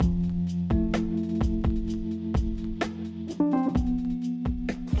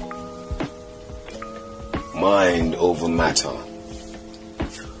Mind over matter,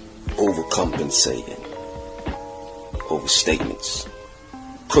 overcompensating, overstatements,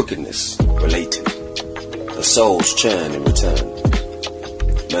 crookedness related, the soul's churn in return,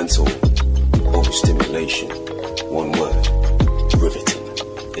 mental overstimulation, one word, riveting,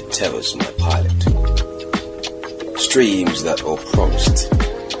 it terrors my pilot, streams that are promised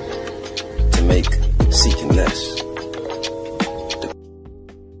to make seeking less.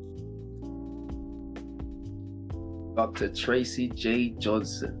 Dr. Tracy J.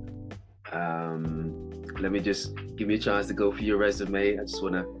 Johnson. Let me just give you a chance to go for your resume. I just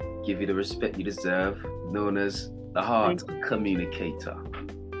want to give you the respect you deserve. Known as the Heart Communicator.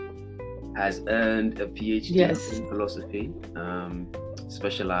 Has earned a PhD in philosophy,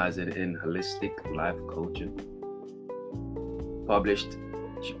 specializing in holistic life coaching.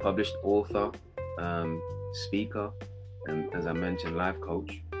 She published author, speaker, and as I mentioned, life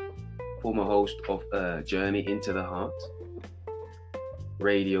coach. Former host of Journey into the Heart,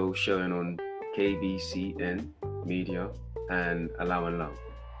 radio showing on KBCN Media and Allow and Love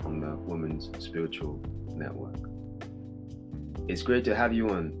on the Women's Spiritual Network. It's great to have you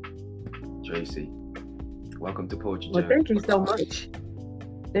on, Tracy. Welcome to Poetry Jam. Well, thank you so much.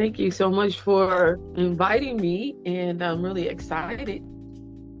 Thank you so much for inviting me, and I'm really excited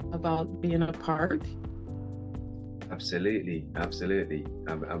about being a part. Absolutely. I've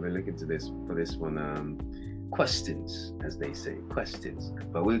been looking to this for this one. Questions, as they say, questions.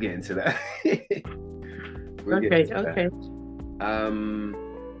 But we'll get into that. Okay.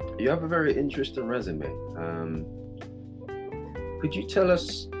 You have a very interesting resume. Could you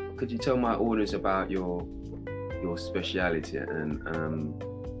tell my audience about your speciality and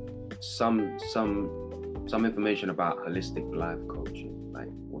some information about holistic life coaching? Like,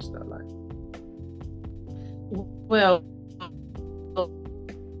 what's that like? Well,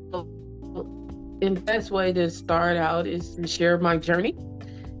 the best way to start out is to share my journey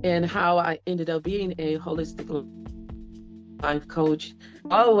and how I ended up being a holistic life coach.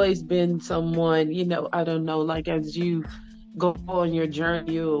 I've always been someone, I don't know, like as you go on your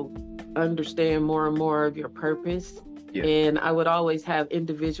journey, you'll understand more and more of your purpose. Yeah. And I would always have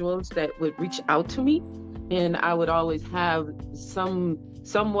individuals that would reach out to me, and I would always have some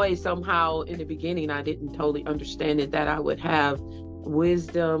way, somehow in the beginning, I didn't totally understand it, that I would have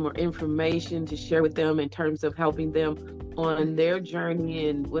wisdom or information to share with them in terms of helping them on their journey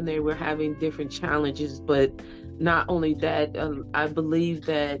and when they were having different challenges. But not only that, I believe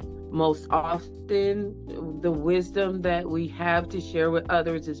that most often the wisdom that we have to share with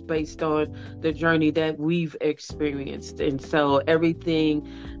others is based on the journey that we've experienced. And so everything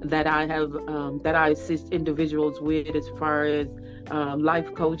that I have, that I assist individuals with as far as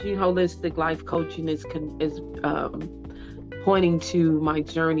life coaching, holistic life coaching is pointing to my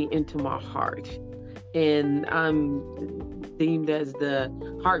journey into my heart. And I'm deemed as the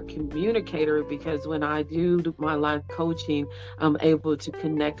heart communicator because when I do my life coaching, I'm able to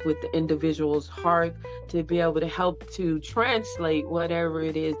connect with the individual's heart to be able to help to translate whatever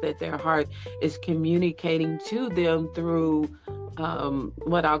it is that their heart is communicating to them through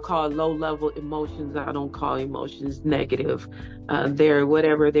what I'll call low-level emotions. I don't call emotions negative. They're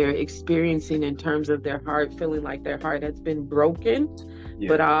whatever they're experiencing in terms of their heart, feeling like their heart has been broken. Yeah.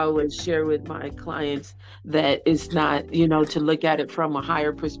 But I always share with my clients that it's not, to look at it from a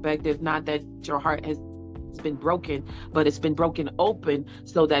higher perspective, not that your heart has been broken, but it's been broken open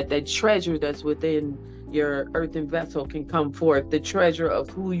so that that treasure that's within your earthen vessel can come forth, the treasure of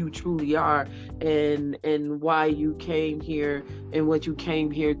who you truly are and why you came here and what you came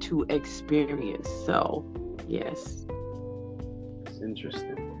here to experience. So, yes. That's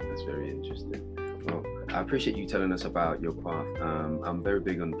interesting. That's very interesting. Well, I appreciate you telling us about your path. I'm very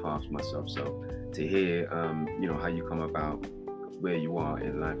big on paths myself, so to hear, how you come about where you are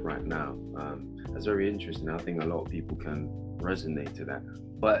in life right now, that's very interesting. I think a lot of people can resonate to that.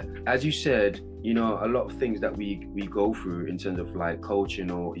 But as you said, a lot of things that we go through in terms of like coaching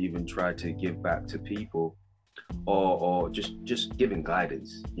or even try to give back to people or just giving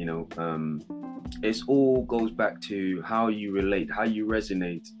guidance, it's all goes back to how you relate, how you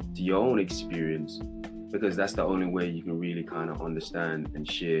resonate to your own experience, because that's the only way you can really kind of understand and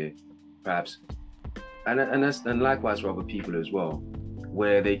share perhaps, and likewise for other people as well,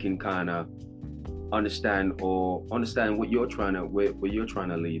 where they can kind of understand what you're trying to where you're trying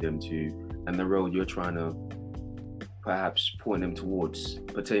to lead them to, and the road you're trying to perhaps point them towards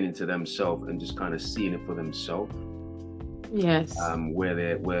pertaining to themselves, and just kind of seeing it for themselves. Yes. Where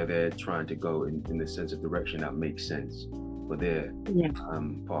they're trying to go in the sense of direction that makes sense for their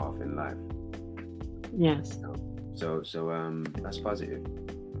path in life. Yes. So that's positive.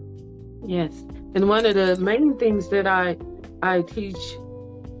 Yes. And one of the main things that I teach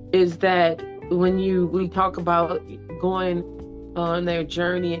is that when we talk about going on their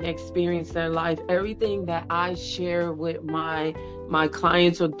journey and experience their life, everything that I share with my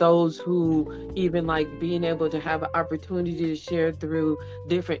clients, or those who even like being able to have an opportunity to share through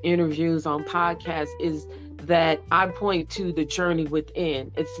different interviews on podcasts, is that I point to the journey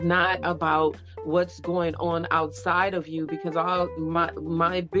within. It's not about what's going on outside of you, because all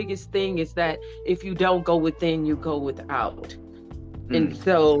my biggest thing is that if you don't go within, you go without. And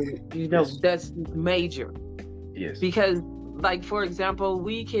so, Yes. that's major. Yes. Because, like, for example,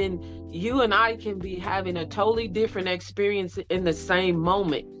 you and I can be having a totally different experience in the same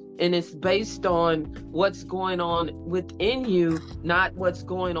moment. And it's based on what's going on within you, not what's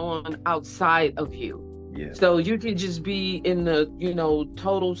going on outside of you. Yeah. So you can just be in the,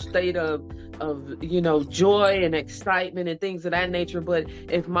 total state of joy and excitement and things of that nature. But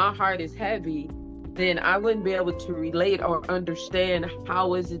if my heart is heavy, then I wouldn't be able to relate or understand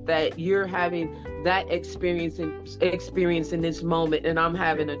how is it that you're having that experience in this moment, and I'm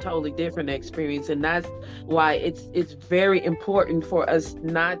having a totally different experience. And that's why it's very important for us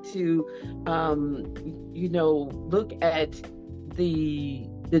not to look at the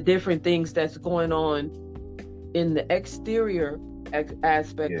different things that's going on in the exterior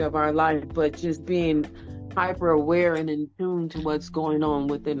aspect of our life, but just being hyper aware and in tune to what's going on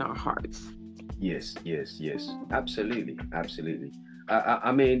within our hearts. Yes. Absolutely.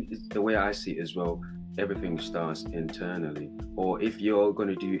 I mean, the way I see it as well, everything starts internally. Or if you're going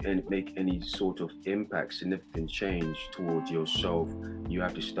to do and make any sort of impact, significant change towards yourself, you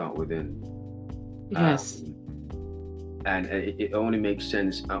have to start within. Yes. And it only makes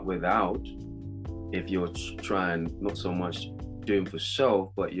sense without, if you're trying not so much doing for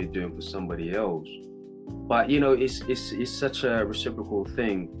self, but you're doing for somebody else. But it's such a reciprocal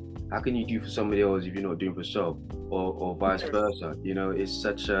thing. How can you do for somebody else if you're not doing for self, or vice versa?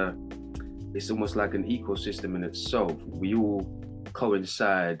 It's almost like an ecosystem in itself. We all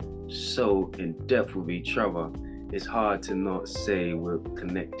coincide so in depth with each other. It's hard to not say we're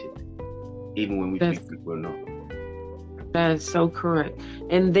connected, even when we think we're not. That's so correct.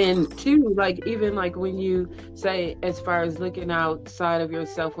 And then too, even when you say, as far as looking outside of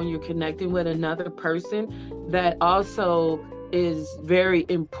yourself, when you're connecting with another person, that also is very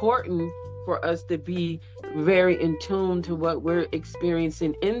important for us to be very in tune to what we're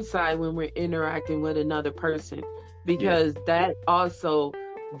experiencing inside when we're interacting with another person, because that also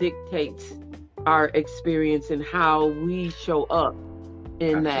dictates our experience and how we show up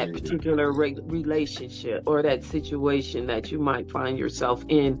in that particular relationship or that situation that you might find yourself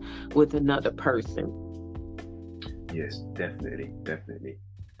in with another person. Yes, definitely.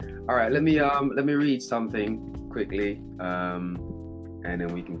 All right, let me read something quickly, and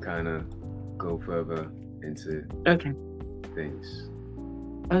then we can kind of go further into things.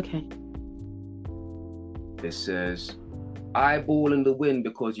 Okay. It says, "Eyeball in the wind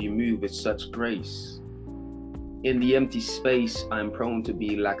because you move with such grace. In the empty space, I'm prone to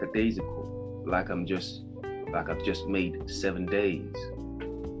be lackadaisical, like I've just made 7 days.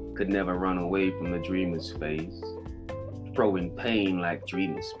 Could never run away from the dreamer's phase. Throwing pain like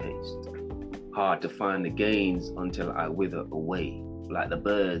dreamer's paste. Hard to find the gains until I wither away, like the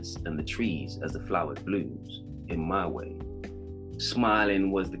birds and the trees as the flowers blooms in my way. Smiling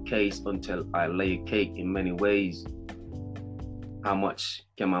was the case until I lay cake in many ways. How much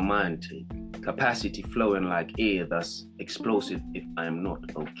can my mind take? Capacity flowing like air, thus explosive if I am not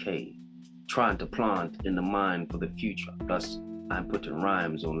okay. Trying to plant in the mind for the future, thus I'm putting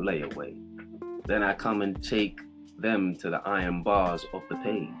rhymes on layaway. Then I come and take them to the iron bars of the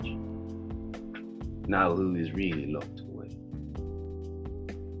page. Now who is really locked away?"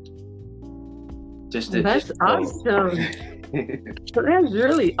 That's awesome. That's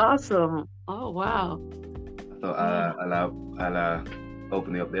really awesome. Oh wow. I thought I'll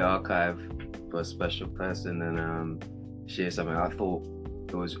open up the archive for a special person and share something. I thought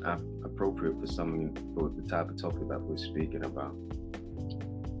it was appropriate for the type of topic that we're speaking about.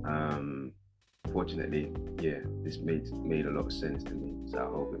 Fortunately, this made a lot of sense to me, so I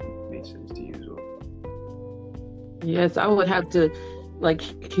hope it made sense to you as well. Yes, I would have to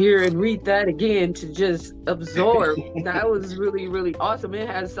hear and read that again to just absorb. That was really, really awesome. It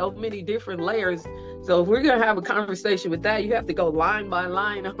has so many different layers. So if we're gonna have a conversation with that, you have to go line by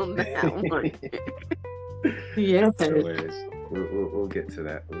line on that one. Yes. We'll get to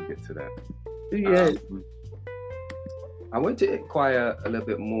that. Yes. I want to inquire a little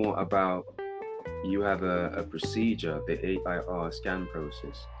bit more about, you have a procedure, the AIR scan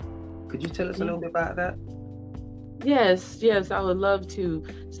process. Could you tell us a little bit about that? Yes, I would love to.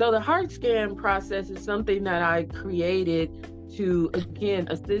 So the heart scan process is something that I created to again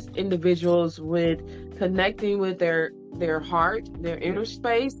assist individuals with connecting with their heart, their Yeah. inner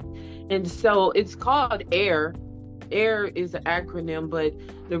space. And so it's called AIR. AIR is an acronym, but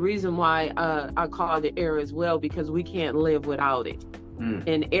the reason why I call it AIR as well because we can't live without it.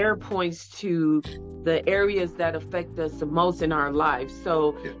 And AIR points to the areas that affect us the most in our lives.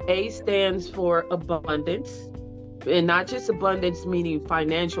 So Yeah. A stands for abundance, and not just abundance meaning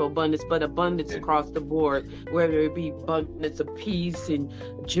financial abundance, but abundance Yeah. across the board, whether it be abundance of peace and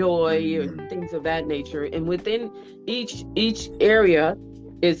joy and things of that nature. And within each area,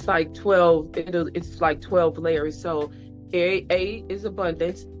 it's like 12 layers. So A is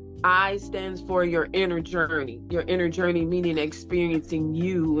abundance. I stands for your inner journey. Your inner journey meaning experiencing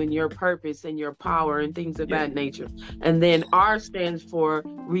you and your purpose and your power and things of Yeah. that nature. And then R stands for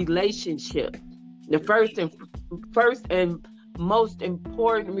relationship. The first and most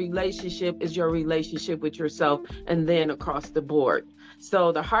important relationship is your relationship with yourself, and then across the board.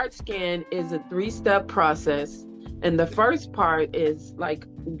 So the heart scan is a 3-step process. And the first part is like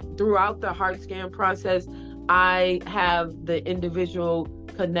throughout the heart scan process, I have the individual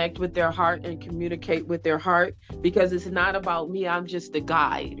connect with their heart and communicate with their heart, because it's not about me. I'm just the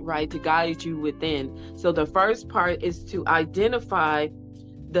guide, right? To guide you within. So the first part is to identify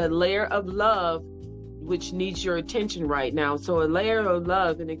the layer of love which needs your attention right now. So a layer of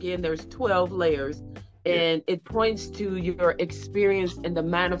love, and again, there's 12 layers, and it points to your experience and the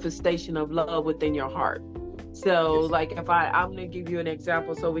manifestation of love within your heart. So like if I'm going to give you an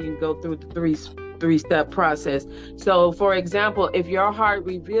example so we can go through the three-step process. So for example, if your heart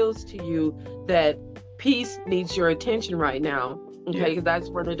reveals to you that peace needs your attention right now, okay, because that's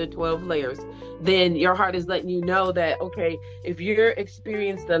one of the 12 layers, then your heart is letting you know that, okay, if you're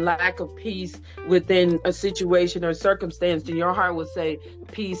experiencing the lack of peace within a situation or circumstance, then your heart will say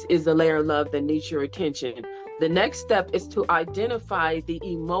peace is the layer of love that needs your attention. The next step is to identify the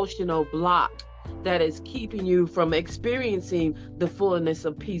emotional block that is keeping you from experiencing the fullness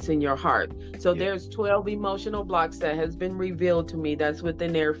of peace in your heart. So there's 12 emotional blocks that has been revealed to me that's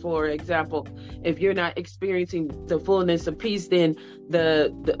within there. For example, if you're not experiencing the fullness of peace, then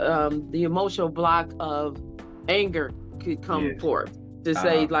the emotional block of anger could come forth to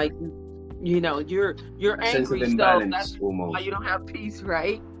say like, you know, you're angry, so that's why you don't have peace,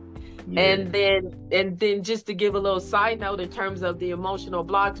 right? And then just to give a little side note in terms of the emotional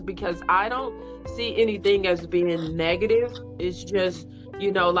blocks, because I don't see anything as being negative. It's just,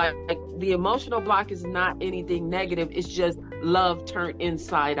 you know, like the emotional block is not anything negative. It's just love turned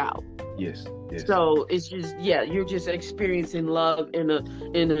inside out. Yes. So it's just, you're just experiencing love in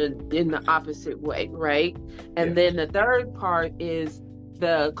the opposite way, right? And then the third part is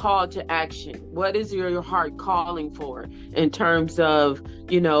the call to action. What is your heart calling for in terms of,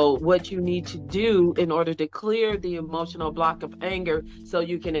 you know, what you need to do in order to clear the emotional block of anger so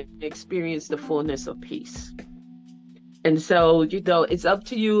you can experience the fullness of peace? And so, you know, it's up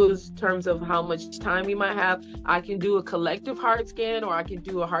to you in terms of how much time you might have. I can do a collective heart scan, or I can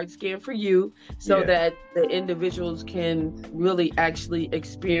do a heart scan for you so that the individuals can really actually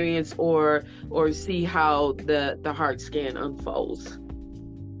experience or see how the heart scan unfolds.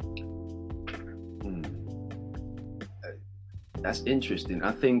 That's interesting.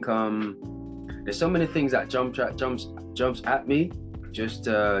 I think there's so many things that jumps at me. Just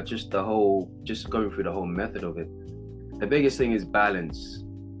going through the whole method of it. The biggest thing is balance.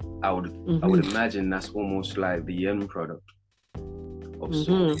 I would imagine that's almost like the end product of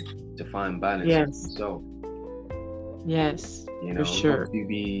sorts, to find balance. Yes. So you know, for sure. Not to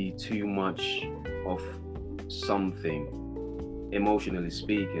be too much of something, emotionally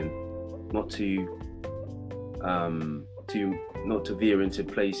speaking, not to veer into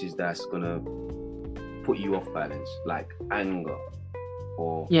places that's gonna put you off balance, like anger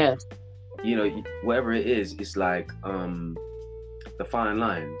or you know, whatever it is. It's like the fine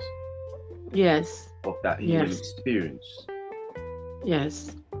lines of that human experience. And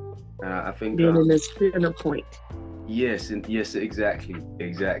I think being in a spinner point. Yes,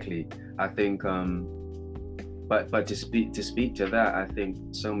 exactly. I think but to speak to that, I think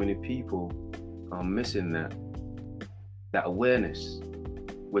so many people are missing that awareness,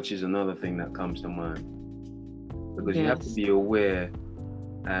 which is another thing that comes to mind, because you have to be aware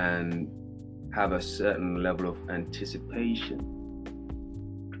and have a certain level of anticipation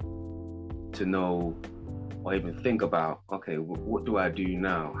to know or even think about, okay, what do I do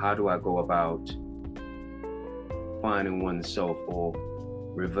now? How do I go about finding oneself or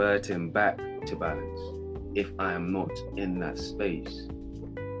reverting back to balance if I am not in that space?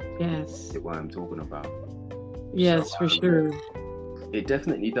 Yes. That's what I'm talking about. Yes, for sure. It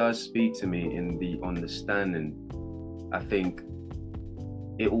definitely does speak to me in the understanding. I think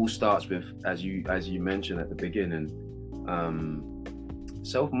it all starts with, as you mentioned at the beginning,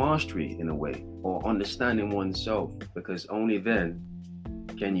 self-mastery in a way, or understanding oneself, because only then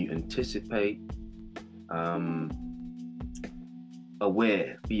can you anticipate,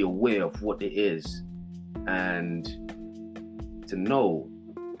 be aware of what it is, and to know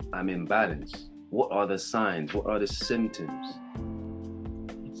I'm in balance. What are the signs? What are the symptoms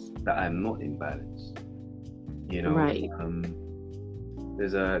that I'm not in balance? You know, Right.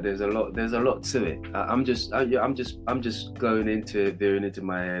 there's a lot to it. I'm just going into veering into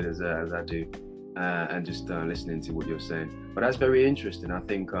my head as I do, and just listening to what you're saying. But that's very interesting. I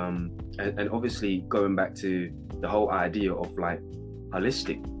think, and obviously going back to the whole idea of like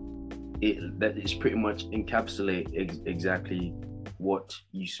holistic, that is pretty much encapsulate exactly what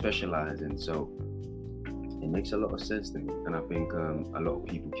you specialize in. So it makes a lot of sense to me, and I think a lot of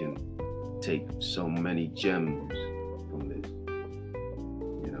people can take so many gems from this.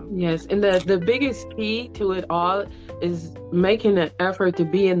 You know? Yes, and the biggest key to it all is making an effort to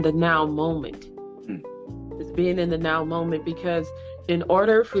be in the now moment. It's being in the now moment, because in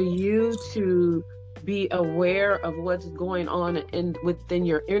order for you to be aware of what's going on within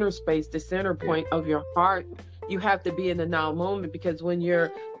your inner space, the center point of your heart, you have to be in the now moment, because when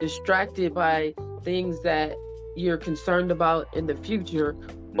you're distracted by things that you're concerned about in the future,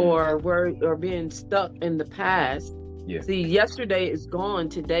 or being stuck in the past. See, yesterday is gone.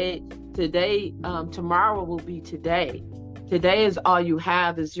 Today, tomorrow will be today. Today is all you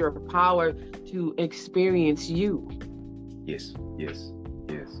have, is your power to experience you. Yes.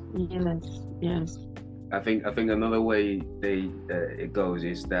 I think another way it goes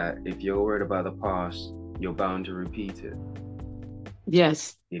is that if you're worried about the past, you're bound to repeat it.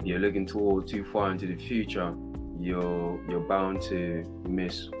 Yes. If you're looking too far into the future, you're bound to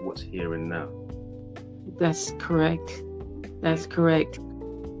miss what's here and now. That's correct. That's correct.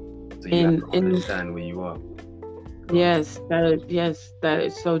 So you have to understand where you are. Yes, that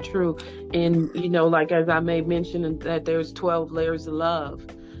is so true. And like as I may mention, that there's 12 layers of love,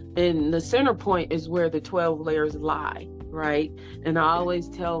 and the center point is where the 12 layers lie, right? And I always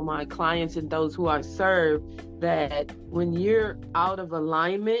tell my clients and those who I serve that when you're out of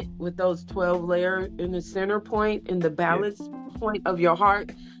alignment with those 12 layers in the center point, in the balance point of your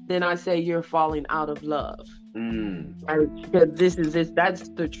heart, then I say you're falling out of love. Right? Because that's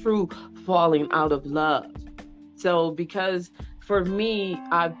the true falling out of love. So because for me,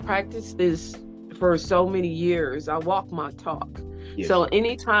 I've practiced this for so many years. I walk my talk. Yes. So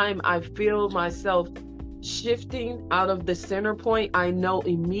anytime I feel myself shifting out of the center point, I know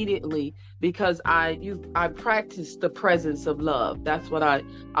immediately, because I practice the presence of love. That's what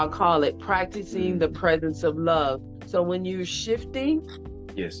I'll call it, practicing the presence of love. So when you're shifting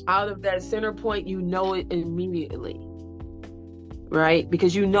out of that center point, you know it immediately, right?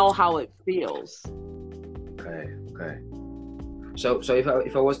 Because you know how it feels. Okay. So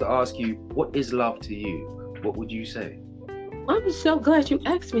if I was to ask you, what is love to you, what would you say? I'm so glad you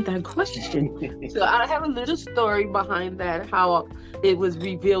asked me that question. So I have a little story behind that, how it was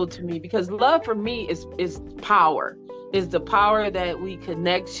revealed to me, because love for me is power. Is the power that we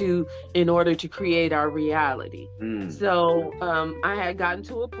connect to in order to create our reality. So I had gotten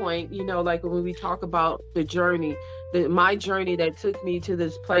to a point, like when we talk about the journey, my journey that took me to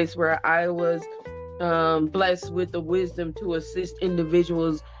this place where I was blessed with the wisdom to assist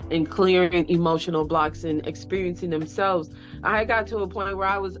individuals in clearing emotional blocks and experiencing themselves. I got to a point where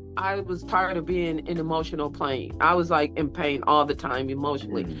I was tired of being in emotional pain. I was like in pain all the time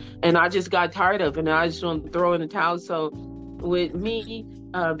emotionally, and I just got tired of it, and I just want to throw in the towel. So with me,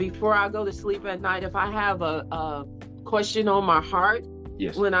 before I go to sleep at night, if I have a question on my heart,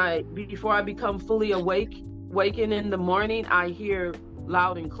 before I become fully waken in the morning, I hear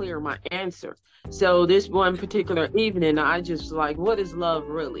loud and clear my answer. So this one particular evening, I just like, what is love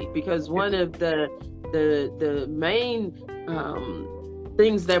really? Because one of the main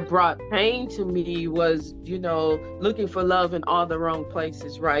things that brought pain to me was, looking for love in all the wrong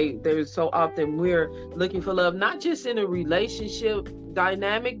places, right? There's so often we're looking for love, not just in a relationship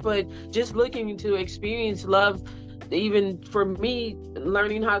dynamic, but just looking to experience love. Even for me,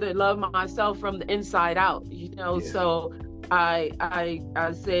 learning how to love myself from the inside out, so I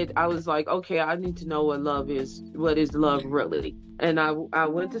said, I was like, okay, I need to know what love is. What is love really? And I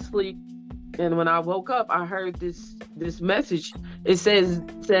went to sleep, and when I woke up, I heard this message. It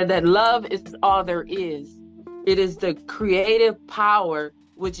said that love is all there is. It is the creative power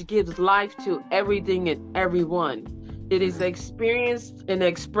which gives life to everything and everyone. It is experienced and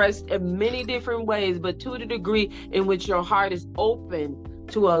expressed in many different ways, but to the degree in which your heart is open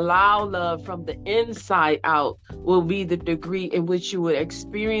to allow love from the inside out will be the degree in which you would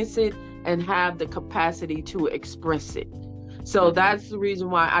experience it and have the capacity to express it. So that's the reason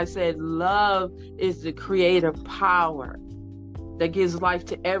why I said love is the creative power that gives life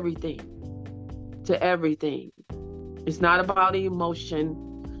to everything. To everything. It's not about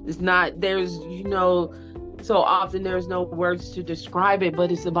emotion. It's not, there's, so often there's no words to describe it,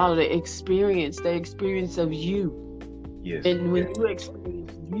 but it's about the experience of you. Yes. And when you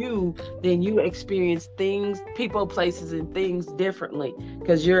experience you, then you experience things, people, places, and things differently,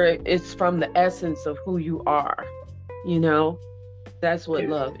 because it's from the essence of who you are. That's what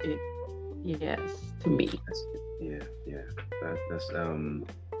love is. Yes, to me.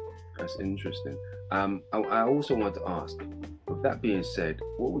 That's interesting. I also want to ask, with that being said,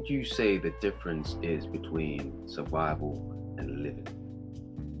 what would you say the difference is between survival and living?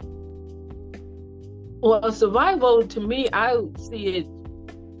 Well, survival, to me, I see it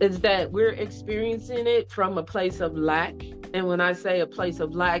is that we're experiencing it from a place of lack. And when I say a place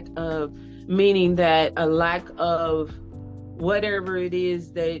of lack, of meaning that a lack of whatever it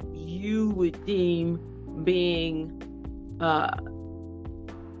is that you would deem being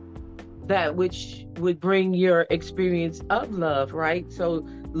that which would bring your experience of love, right? So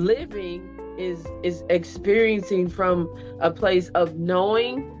living is experiencing from a place of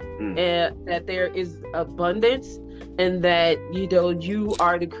knowing that there is abundance, and that you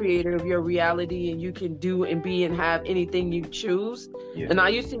are the creator of your reality, and you can do and be and have anything you choose. And I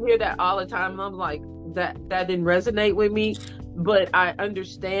used to hear that all the time, and I'm like, that didn't resonate with me, but I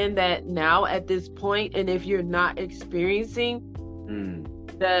understand that now at this point. And if you're not experiencing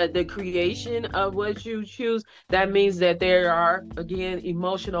the creation of what you choose, that means that there are, again,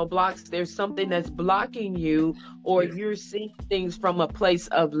 emotional blocks. There's something that's blocking you, or you're seeing things from a place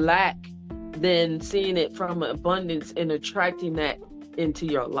of lack than seeing it from abundance and attracting that into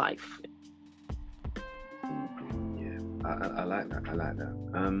your life. Yeah, I like that.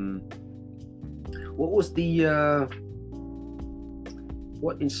 What was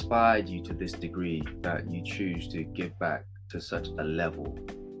what inspired you to this degree that you choose to give back to such a level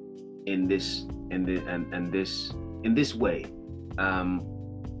in this way?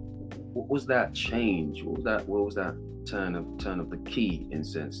 What was that change? What was that turn of the key, in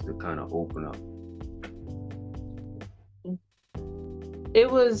sense, to kind of open up? It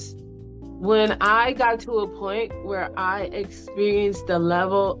was when I got to a point where I experienced the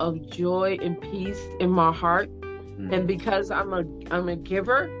level of joy and peace in my heart. And because I'm a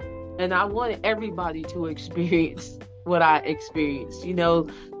giver, and I wanted everybody to experience what I experienced,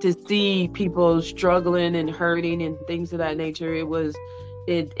 to see people struggling and hurting and things of that nature.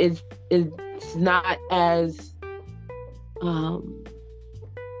 It's not as,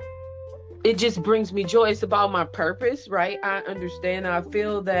 it just brings me joy. It's about my purpose, right? I understand. I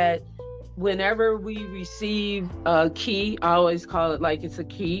feel that whenever we receive a key, I always call it like it's a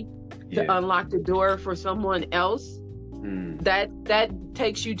key to unlock the door for someone else. That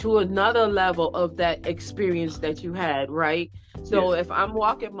takes you to another level of that experience that you had, right? So if I'm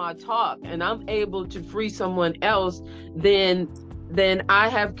walking my talk and I'm able to free someone else, then I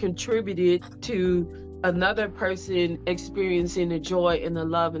have contributed to another person experiencing the joy and the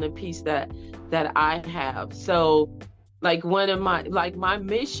love and the peace that I have. So like my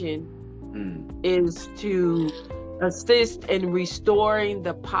mission is to assist in restoring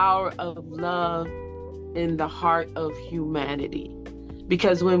the power of love in the heart of humanity.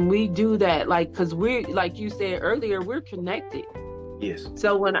 Because when we do that, because we're, like you said earlier, we're connected. Yes.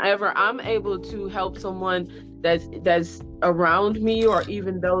 So whenever I'm able to help someone that's around me, or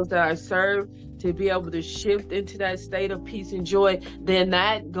even those that I serve, to be able to shift into that state of peace and joy, then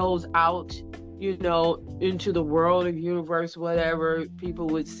that goes out, into the world or universe, whatever people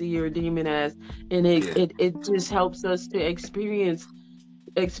would see or deem it as. And it just helps us to experience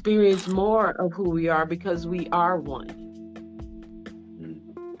more of who we are, because we are one.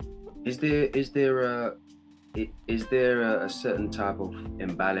 Is there a certain type of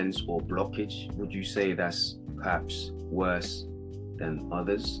imbalance or blockage, would you say, that's perhaps worse than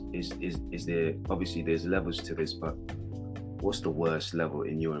others? Is there, obviously there's levels to this, but what's the worst level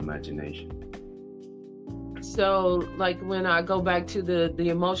in your imagination? So like when I go back to the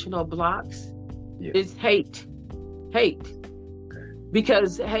emotional blocks, it's hate.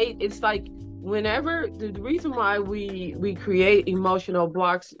 Because hate, it's like whenever, the reason why we create emotional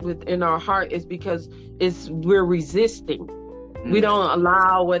blocks within our heart is because we're resisting. We don't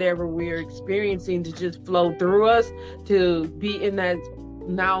allow whatever we're experiencing to just flow through us, to be in that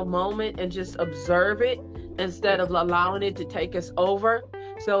now moment and just observe it instead of allowing it to take us over.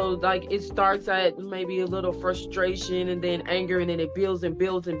 So like it starts at maybe a little frustration and then anger, and then it builds and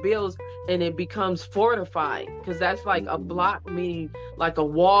builds and builds, and it becomes fortified, because that's like a block, meaning like a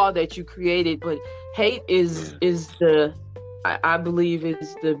wall that you created. But hate is the, I believe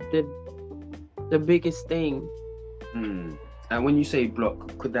is the biggest thing. And when you say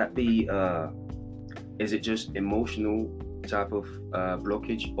block, could that be is it just emotional type of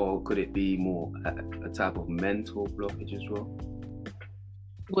blockage, or could it be more a type of mental blockage as well?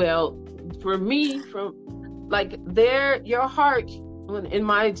 Well, for me, from like your heart, in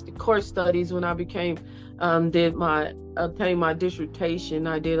my core studies, when I obtained my dissertation,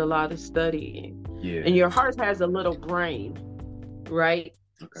 I did a lot of studying. Yeah. And your heart has a little brain, right?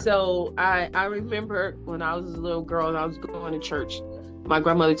 Okay. So I remember when I was a little girl and I was going to church, my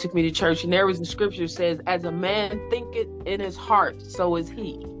grandmother took me to church, and there was a scripture that says, as a man thinketh in his heart, so is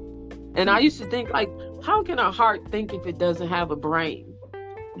he. And I used to think, like, how can a heart think if it doesn't have a brain?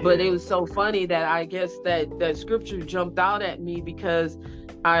 But it was so funny that I guess that scripture jumped out at me, because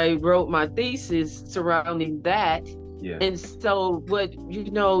I wrote my thesis surrounding that. Yeah. And so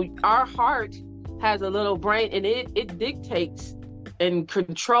our heart has a little brain, and it dictates and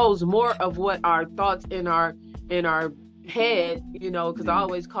controls more of what our thoughts in our head, because I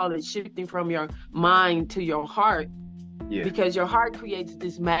always call it shifting from your mind to your heart. Yeah. Because your heart creates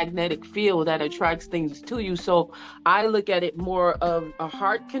this magnetic field that attracts things to you. So I look at it more of a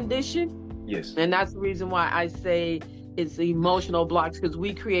heart condition. Yes. And that's the reason why I say it's the emotional blocks, because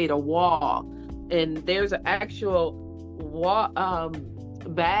we create a wall, and there's an actual wall,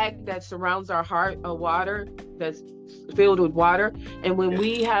 bag that surrounds our heart of water that's filled with water. And when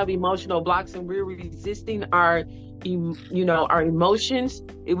we have emotional blocks and we're resisting our emotions,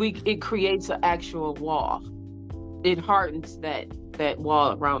 it creates an actual wall. It hardens that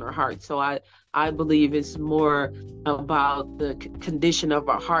wall around our heart. So I believe it's more about the condition of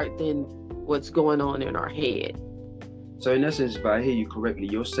our heart than what's going on in our head. So in essence, if I hear you correctly,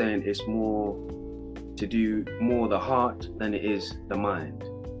 you're saying it's more to do more the heart than it is the mind.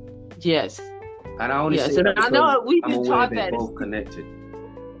 Yes. And I only say that I know we've been taught that they're both connected.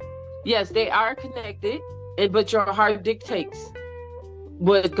 Yes, they are connected, but your heart dictates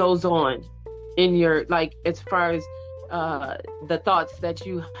what goes on in your, like, as far as the thoughts that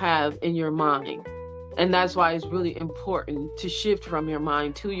you have in your mind. And that's why it's really important to shift from your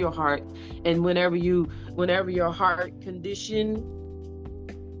mind to your heart. And whenever your heart condition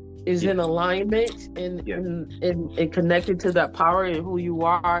is in alignment and connected to that power and who you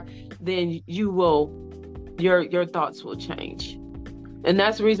are, then your thoughts will change. And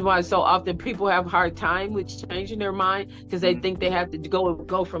that's the reason why so often people have a hard time with changing their mind, because they think they have to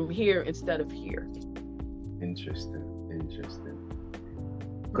go from here instead of here. Interesting.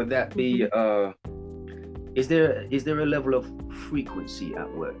 Could that be is there a level of frequency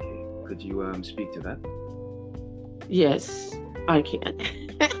at work here? Could you speak to that? Yes, I can.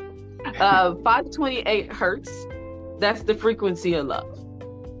 528 hertz, that's the frequency of love,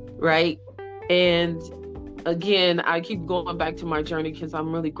 right? And again, I keep going back to my journey because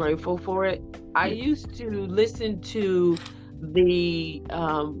I'm really grateful for it. I used to listen to the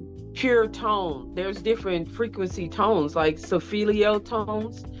pure tone. There's different frequency tones, like Sophelio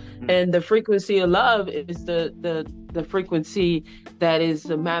tones, and the frequency of love is the frequency that is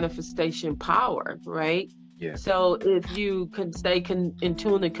the manifestation power, right? Yeah. So if you can stay in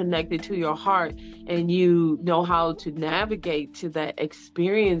tune and connected to your heart, and you know how to navigate to that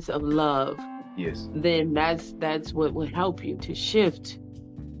experience of love, yes, then that's what will help you to shift.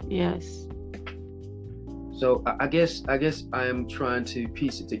 Yes. So I guess I am trying to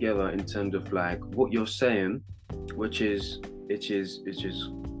piece it together in terms of like what you're saying, which is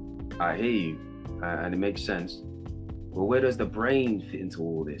I hear you and it makes sense. But where does the brain fit into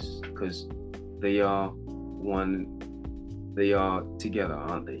all this? Because they are together,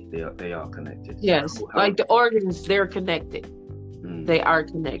 aren't they? They are connected. Yes, so like the organs, they're connected. They are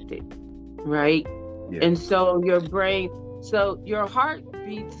connected, right? Yeah. And so your heart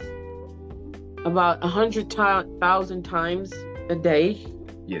beats about 100,000 times a day.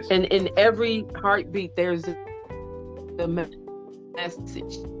 Yes. And in every heartbeat, there's a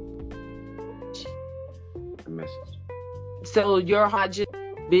message. A message. So your heart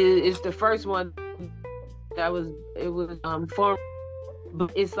is the first one that was formed,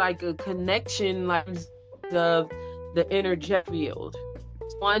 but it's like a connection, like the energetic field.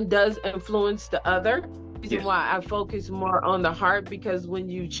 One does influence the other. Reason why I focus more on the heart, because when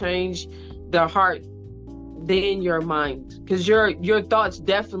you change the heart, then your mind, because your thoughts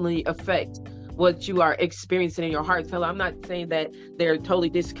definitely affect what you are experiencing in your heart. So I'm not saying that they're totally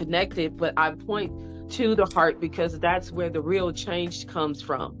disconnected, but I point to the heart, because that's where the real change comes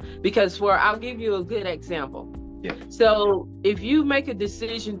from. Because I'll give you a good example. Yeah. So if you make a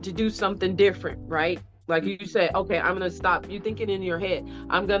decision to do something different, right? Like you say, okay, I'm going to stop. You're thinking in your head,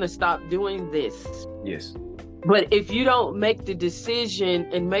 I'm going to stop doing this. Yes. But if you don't make the decision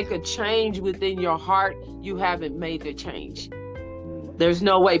and make a change within your heart, you haven't made the change. There's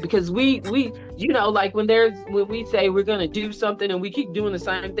no way, because we like when we say we're going to do something and we keep doing the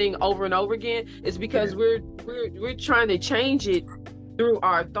same thing over and over again, it's because we're trying to change it through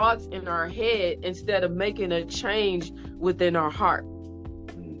our thoughts in our head instead of making a change within our heart.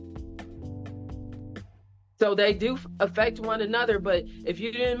 So they do affect one another, but if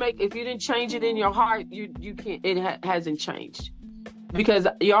you didn't change it in your heart, you can't. It hasn't changed, because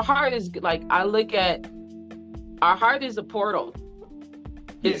your heart is like, I look at our heart is a portal.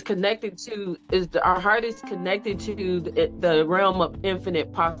 It's connected to our heart is connected to the realm of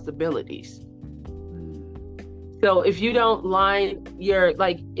infinite possibilities. So if you don't line your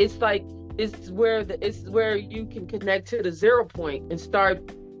it's where you can connect to the 0 point and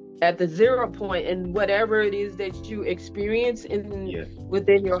start at the 0 point, and whatever it is that you experience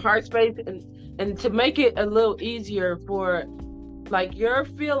within your heart space, and to make it a little easier for, like, your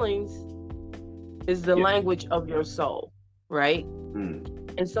feelings is the language of your soul, right?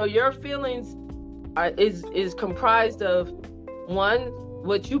 And so your feelings is comprised of, one,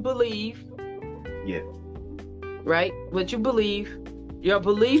 what you believe. Yeah. Right? What you believe. Your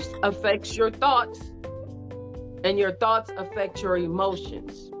beliefs affects your thoughts, and your thoughts affect your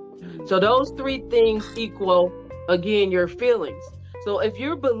emotions. So those three things equal, again, your feelings. So if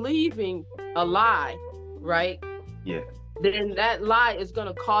you're believing a lie, right? Yeah. Then that lie is going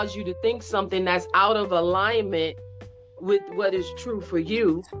to cause you to think something that's out of alignment with what is true for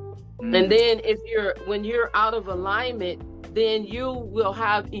you. And then when you're out of alignment, then you will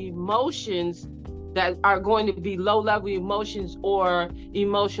have emotions that are going to be low-level emotions or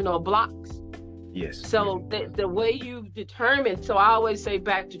emotional blocks. Yes. So the way you determine, so I always say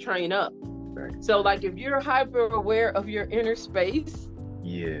back to train up. Right. So like if you're hyper aware of your inner space,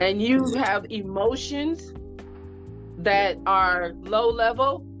 and you have emotions that are low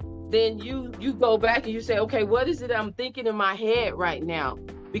level, then you go back and you say, okay, what is it I'm thinking in my head right now?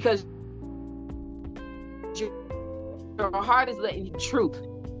 Because your heart is letting you truth.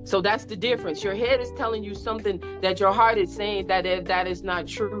 So that's the difference. Your head is telling you something that your heart is saying that is not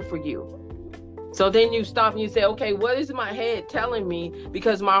true for you. So then you stop and you say, okay, what is my head telling me?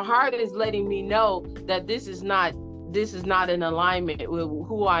 Because my heart is letting me know that this is not in alignment with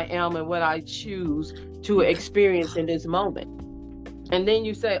who I am and what I choose to experience in this moment. And then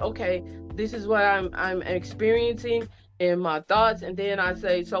you say, okay, this is what I'm experiencing in my thoughts. And then I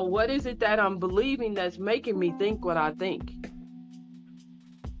say, so what is it that I'm believing that's making me think what I think?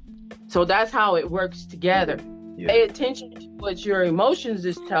 So that's how it works together. Yeah. Pay attention to what your emotions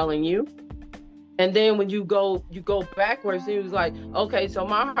is telling you. And then when you go backwards, it was like, okay, so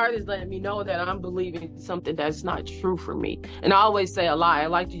my heart is letting me know that I'm believing something that's not true for me. And I always say a lie. I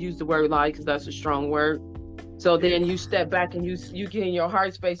like to use the word lie because that's a strong word. So then you step back and you get in your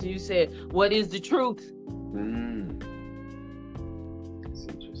heart space and you say, what is the truth? That's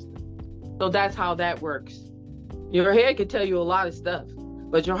interesting. So that's how that works. Your head can tell you a lot of stuff,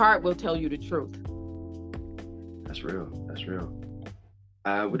 but your heart will tell you the truth. That's real. That's real.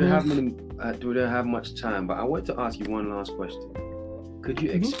 We don't have much time, but I want to ask you one last question. Could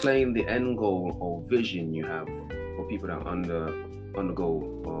you explain the end goal or vision you have for people that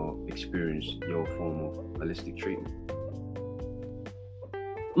undergo or experience your form of holistic treatment?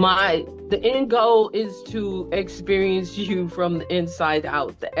 The end goal is to experience you from the inside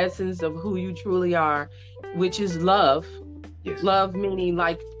out, the essence of who you truly are, which is love. Yes. Love meaning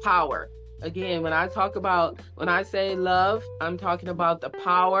like power. Again, when I say love, I'm talking about the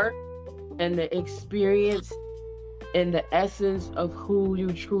power and the experience and the essence of who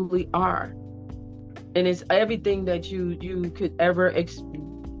you truly are. And it's everything that you could ever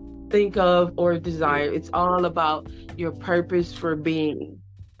think of or desire. It's all about your purpose for being.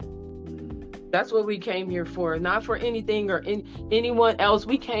 That's what we came here for, not for anything or anyone else.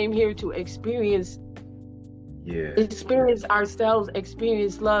 We came here to experience ourselves,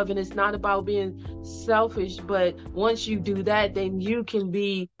 experience love. And it's not about being selfish, but once you do that, then you can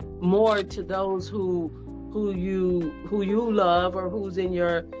be more to those who you love or who's in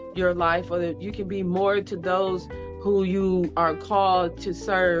your life, or that you can be more to those who you are called to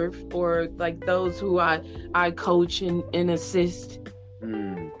serve, or like those who I coach and assist.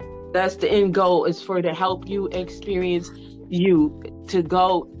 That's the end goal, is to help you experience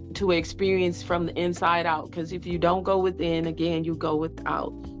to experience from the inside out. Because if you don't go within, again, you go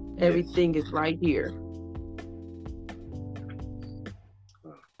without. Everything is right here.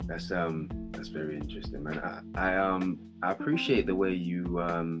 That's very interesting, man. I appreciate the way you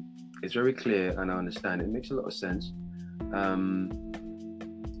it's very clear, and I understand it makes a lot of sense.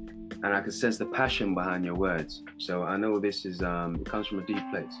 And I can sense the passion behind your words. So I know this is it comes from a deep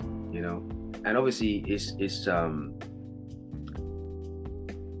place, you know. And obviously it's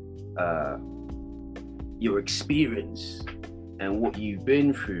your experience and what you've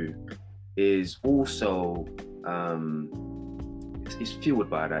been through is also it's fueled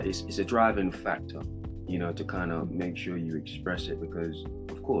by that. It's a driving factor, you know, to kind of make sure you express it, because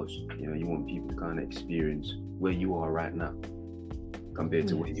of course, you know, you want people to kind of experience where you are right now compared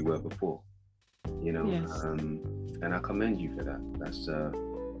to where you were before, you know. And I commend you for that. That's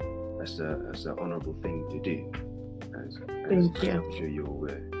an honorable thing to do. Thank you. I'm sure you're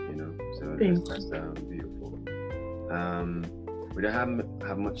aware, you know. So that's beautiful. We don't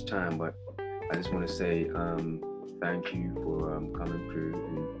have much time, but I just want to say thank you for coming through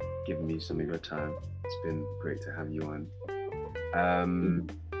and giving me some of your time. It's been great to have you on.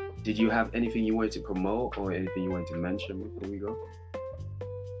 Did you have anything you wanted to promote or anything you wanted to mention before we go?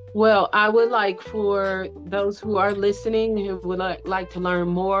 Well, I would like for those who are listening who would like to learn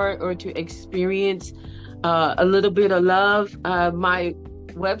more or to experience a little bit of love, my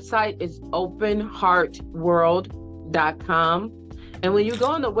website is openheartworld.com. And when you go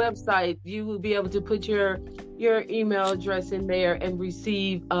on the website, you will be able to put your email address in there and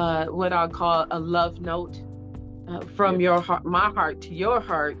receive what I call a love note from your heart, my heart to your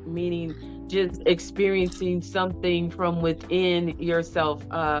heart, meaning just experiencing something from within yourself.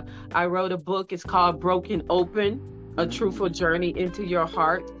 I wrote a book. It's called Broken Open, A Truthful Journey into Your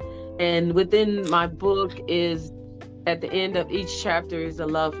Heart. And within my book is, at the end of each chapter is a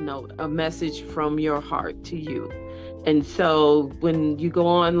love note, a message from your heart to you. And so when you go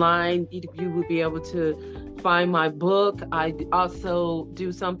online, you will be able to find my book. I also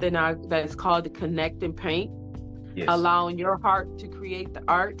do something that's called the Connect and Paint, allowing your heart to create the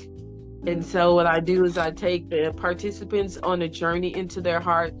art. And so what I do is I take the participants on a journey into their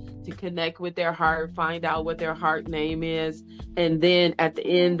heart to connect with their heart, find out what their heart name is. And then at the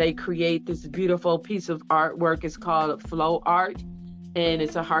end, they create this beautiful piece of artwork. It's called Flow Art. And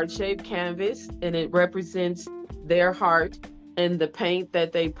it's a heart-shaped canvas, and it represents their heart. And the paint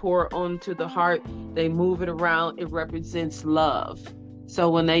that they pour onto the heart, they move it around. It represents love. So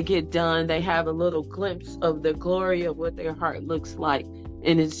when they get done, they have a little glimpse of the glory of what their heart looks like.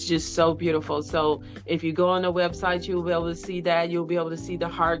 And it's just so beautiful. So if you go on the website, you'll be able to see that. You'll be able to see the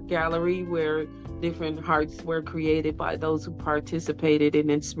heart gallery where different hearts were created by those who participated. And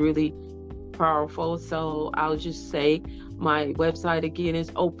it's really powerful. So I'll just say my website again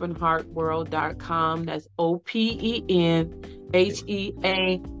is openheartworld.com. That's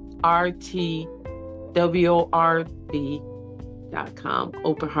OPENHEARTWORD.com.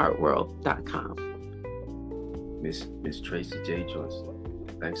 Openheartworld.com. Miss Tracy J. Johnson,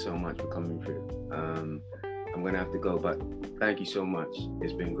 thanks so much for coming through. I'm gonna have to go, but thank you so much.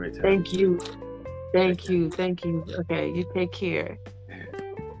 It's been great to have you. Thank you. Okay, you take care.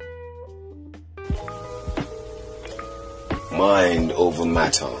 Mind over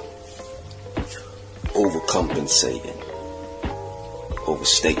matter, overcompensating,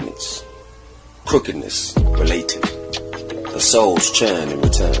 overstatements, crookedness related, the soul's churn in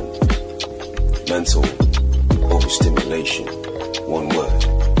return, mental overstimulation, one word,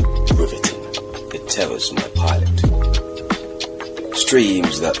 riveting, it terrors my pilot.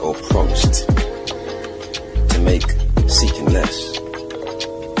 Streams that are promised to make seeking less.